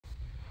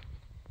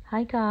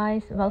Hi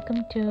guys,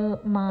 welcome to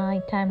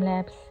my time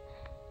lapse.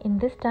 In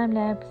this time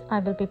lapse, I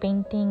will be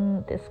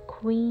painting this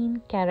queen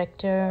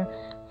character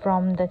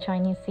from the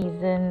Chinese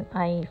season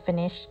I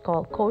finished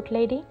called Court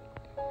Lady.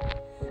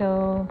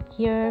 So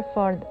here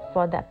for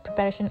that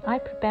preparation, I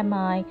prepare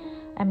my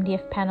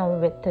MDF panel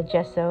with the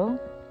gesso.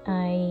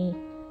 I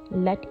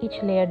let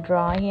each layer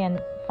dry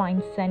and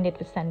fine sand it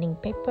with sanding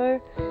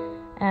paper.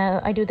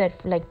 I do that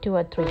for like 2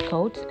 or 3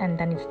 coats and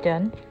then it's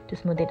done to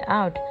smooth it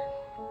out.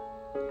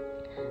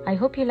 I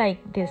hope you like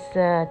this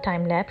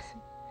time lapse.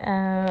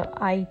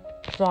 I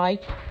try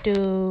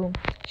to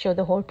show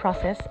the whole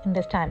process in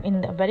this time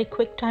in a very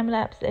quick time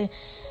lapse.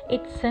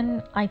 It's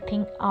an I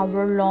think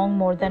hour long,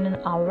 more than an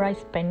hour I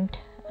spent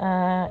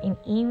in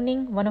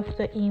evening, one of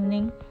the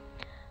evening,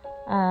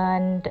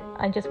 and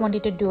I just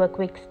wanted to do a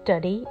quick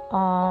study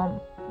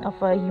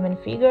of a human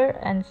figure,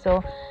 and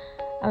so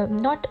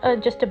not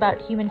just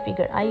about human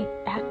figure. I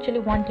actually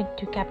wanted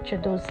to capture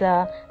those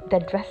the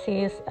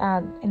dresses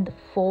in the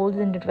folds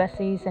in the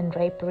dresses and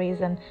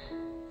draperies, and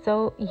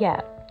so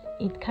yeah,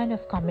 it's kind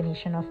of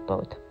combination of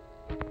both.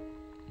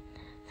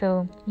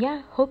 So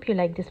yeah, hope you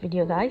like this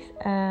video guys.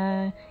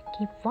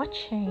 Keep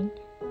watching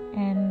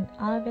and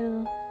I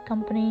will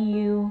accompany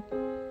you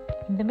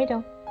in the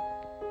middle.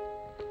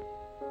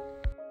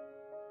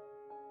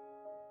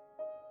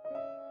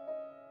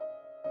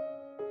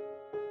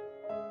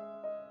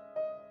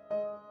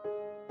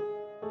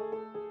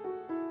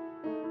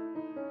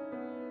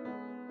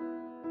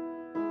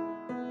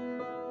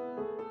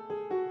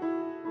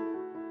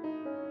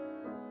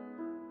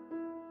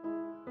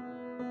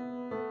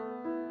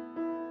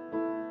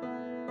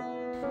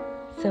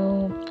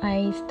 So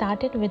I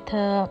started with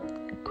a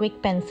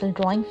quick pencil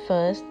drawing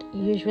first.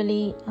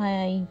 Usually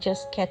I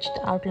just sketch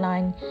the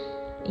outline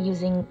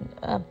using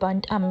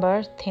burnt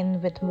umber thin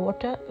with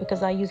water,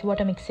 because I use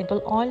water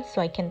mixable oil,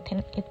 so I can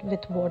thin it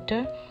with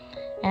water.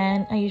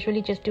 And I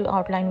usually just do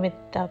outline with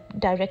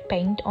direct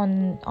paint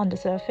on the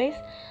surface,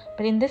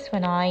 but in this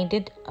one I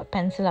did a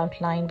pencil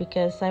outline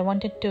because I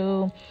wanted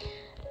to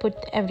put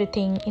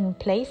everything in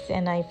place,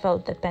 and I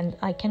felt that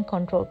I can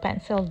control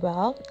pencil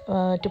well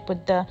to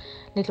put the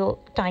little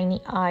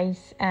tiny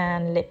eyes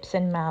and lips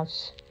and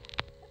mouths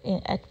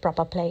at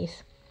proper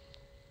place.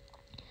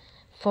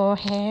 For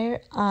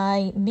hair,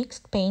 I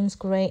mixed Payne's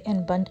Grey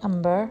and burnt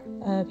umber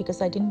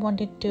because I didn't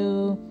want it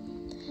to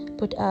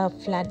put a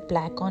flat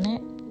black on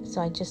it,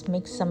 so I just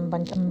mixed some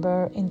burnt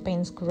umber in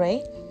Payne's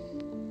Grey.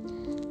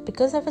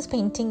 Because I was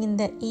painting in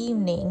the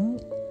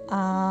evening,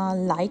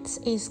 lights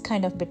is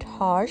kind of a bit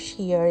harsh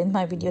here in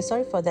my video.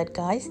 Sorry for that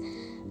guys,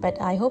 but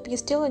I hope you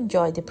still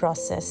enjoy the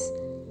process.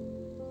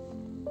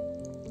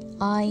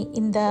 I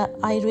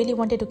really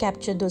wanted to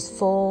capture those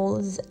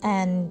folds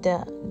and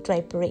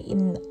drapery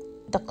in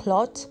the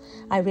cloth.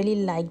 I really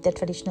like the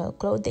traditional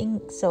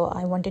clothing, so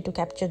I wanted to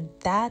capture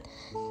that.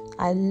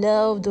 I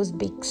love those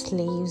big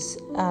sleeves.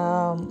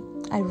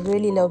 I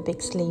really love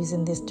big sleeves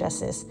in these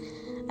dresses,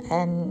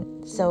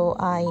 and so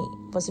I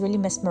was really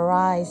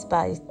mesmerized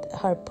by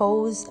her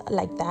pose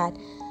like that,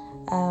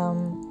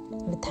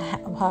 with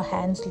her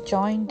hands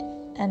joined,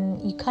 and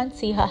you can't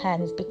see her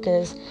hands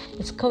because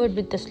it's covered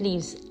with the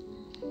sleeves.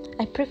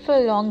 I prefer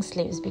long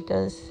sleeves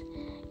because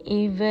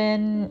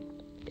even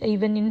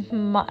in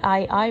my,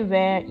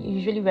 I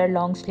usually wear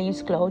long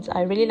sleeves clothes.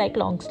 I really like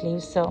long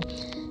sleeves, so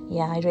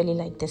yeah, I really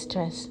like this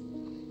dress.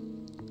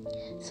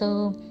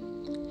 So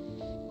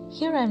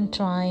here I'm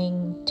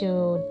trying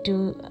to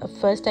do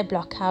first I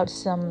block out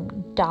some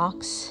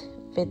darks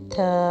with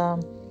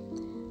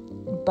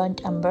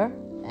burnt umber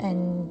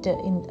and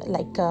in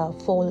like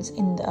folds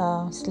in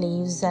the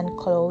sleeves and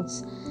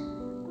clothes,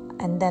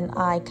 and then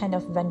I kind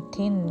of went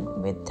in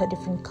with the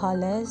different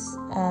colors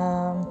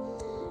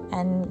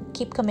and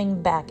keep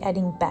coming back,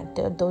 adding back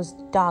those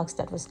darks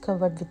that was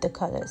covered with the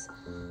colors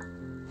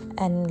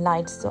and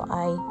lights. So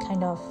I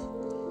kind of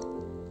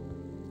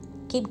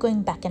keep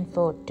going back and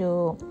forth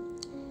to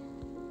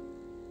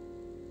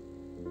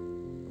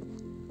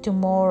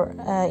more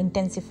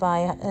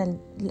intensify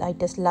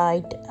lightest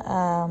light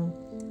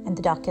and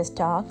the darkest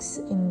darks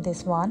in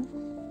this one.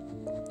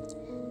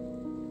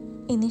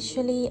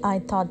 Initially I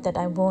thought that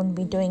I won't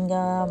be doing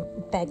a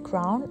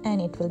background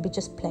and it will be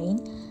just plain,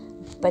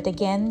 but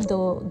again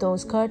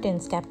those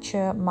curtains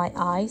capture my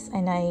eyes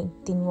and I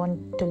didn't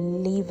want to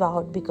leave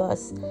out,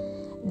 because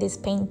this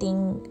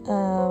painting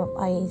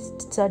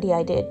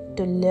I did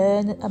to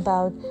learn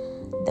about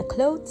the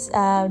clothes,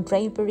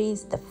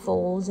 draperies, the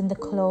folds in the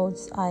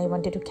clothes. I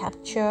wanted to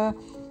capture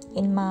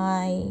in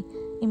my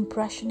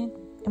impressionist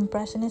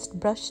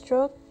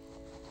brushstroke.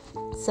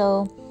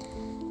 So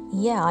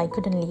yeah, I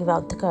couldn't leave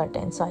out the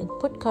curtain, so I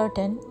put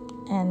curtain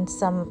and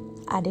some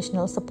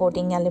additional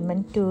supporting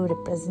element to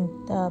represent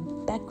the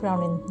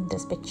background in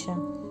this picture.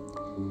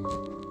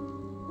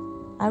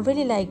 I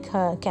really like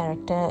her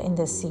character in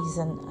this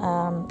season.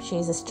 She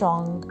is a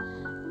strong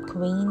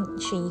queen.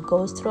 She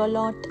goes through a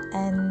lot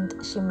and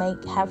she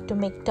have to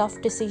make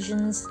tough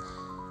decisions.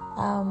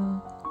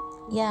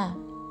 Yeah,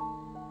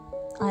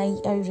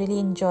 I really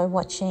enjoy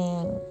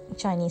watching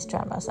Chinese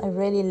dramas. I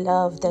really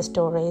love their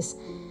stories.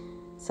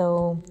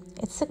 So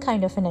it's a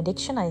kind of an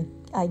addiction,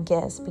 I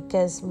guess,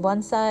 because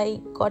once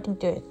I got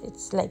into it,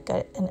 it's like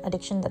an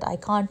addiction that I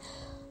can't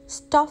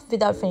stop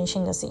without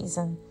finishing the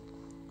season.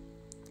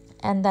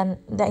 And then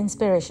the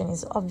inspiration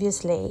is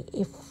obviously,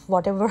 if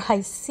whatever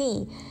I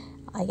see,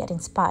 I get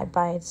inspired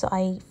by it. So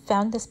I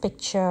found this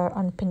picture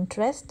on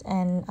Pinterest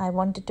and I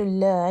wanted to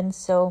learn.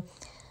 So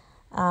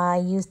I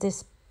used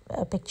this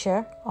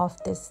picture of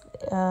this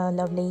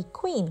lovely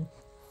queen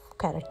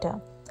character.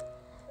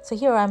 So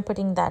here I'm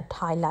putting that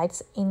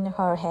highlights in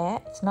her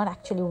hair. It's not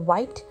actually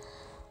white.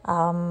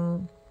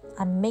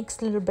 I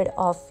mixed a little bit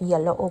of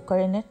yellow ochre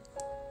in it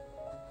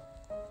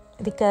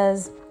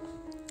because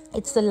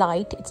it's the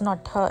light. It's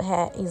not her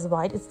hair is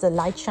white. It's the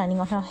light shining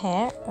on her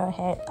hair. Her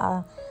hair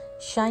are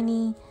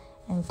shiny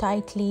and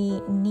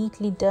tightly,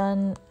 neatly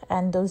done,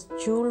 and those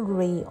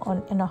jewelry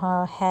in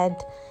her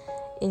head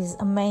is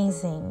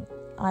amazing.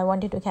 I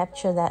wanted to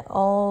capture that,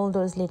 all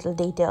those little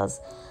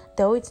details.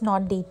 Though it's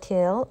not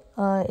detail,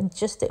 it's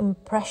just the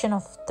impression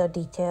of the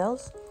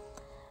details,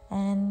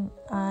 and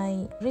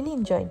I really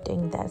enjoyed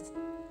doing that.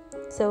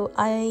 So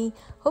I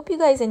hope you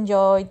guys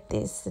enjoyed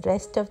this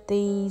rest of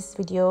this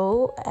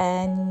video,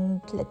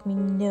 and let me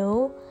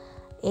know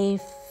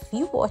if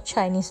you watch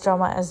Chinese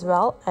drama as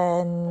well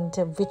and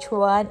which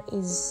one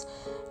is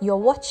you're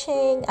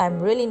watching.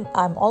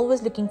 I'm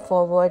always looking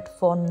forward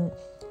for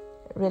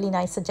really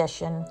nice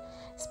suggestion.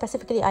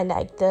 Specifically, I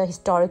like the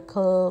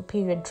historical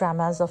period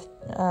dramas of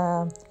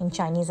in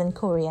Chinese and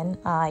Korean.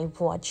 I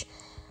watch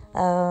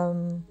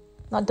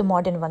not the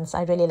modern ones.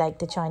 I really like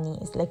the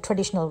Chinese, like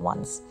traditional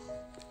ones.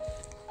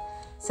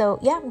 So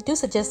yeah, do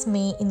suggest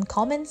me in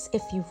comments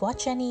if you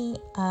watch any.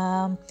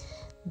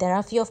 There are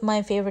a few of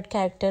my favorite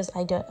characters.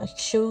 I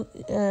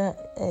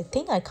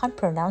think I can't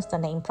pronounce the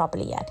name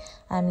properly yet.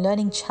 I'm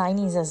learning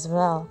Chinese as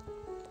well.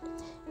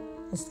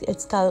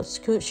 It's called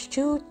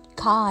Shu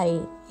Kai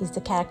is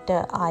the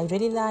character I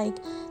really like.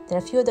 There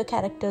are a few other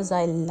characters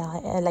I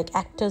like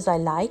actors I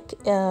like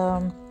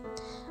in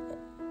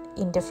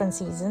different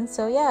seasons.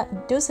 So yeah,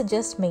 do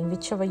suggest me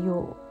whichever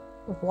you're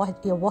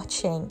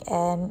watching,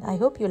 and I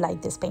hope you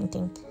like this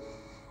painting.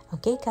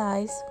 Okay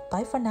guys,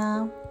 bye for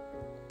now.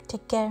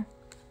 Take care.